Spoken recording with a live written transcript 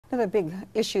Another big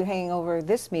issue hanging over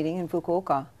this meeting in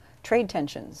Fukuoka, trade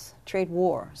tensions, trade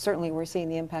war. Certainly we're seeing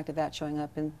the impact of that showing up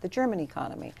in the German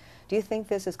economy. Do you think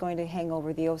this is going to hang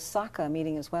over the Osaka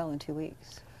meeting as well in 2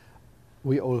 weeks?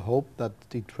 We all hope that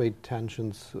the trade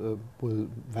tensions will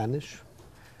vanish,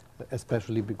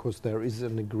 especially because there is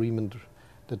an agreement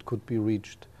that could be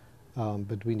reached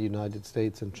between the United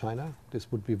States and China.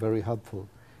 This would be very helpful.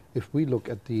 If we look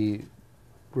at the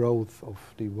growth of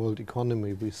the world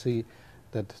economy, we see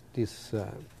that these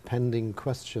pending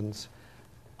questions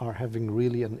are having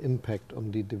really an impact on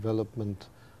the development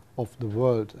of the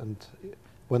world. And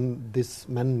when these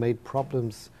man-made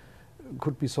problems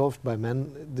could be solved by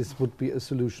men, this would be a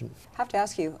solution. I have to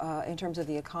ask you, in terms of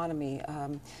the economy,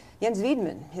 Jens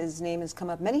Weidmann, his name has come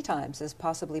up many times as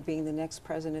possibly being the next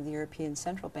president of the European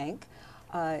Central Bank.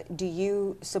 Do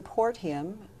you support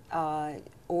him,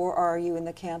 or are you in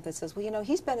the camp that says, well, you know,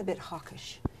 he's been a bit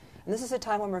hawkish, and this is a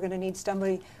time when we're going to need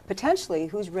somebody potentially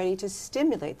who's ready to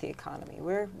stimulate the economy?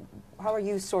 How are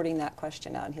you sorting that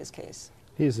question out in his case?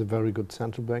 He is a very good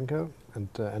central banker, and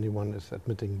anyone is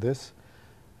admitting this.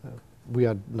 We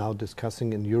are now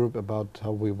discussing in Europe about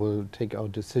how we will take our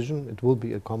decision. It will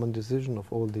be a common decision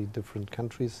of all the different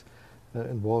countries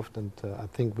involved, and I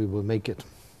think we will make it.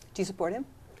 Do you support him?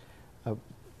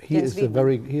 He is a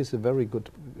very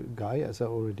good guy, as I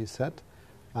already said,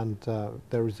 and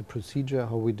there is a procedure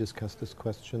how we discuss this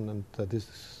question, and this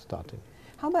is starting.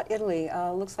 How about Italy?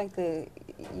 Looks like the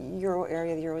Euro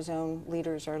area, the Eurozone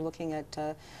leaders are looking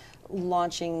at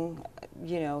launching,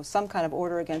 you know, some kind of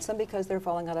order against them because they're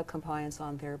falling out of compliance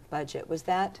on their budget. Was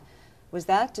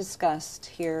that discussed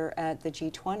here at the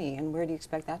G20, and where do you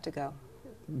expect that to go?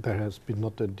 There has been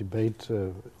not a debate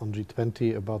on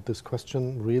G20 about this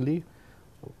question, really,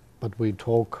 but we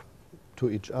talk to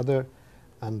each other,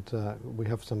 and we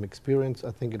have some experience.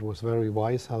 I think it was very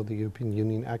wise how the European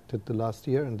Union acted the last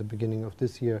year and the beginning of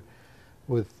this year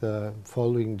with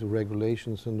following the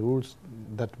regulations and rules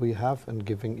that we have and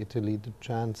giving Italy the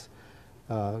chance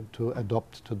to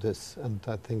adopt to this. And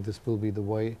I think this will be the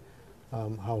way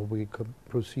how we could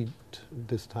proceed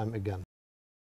this time again.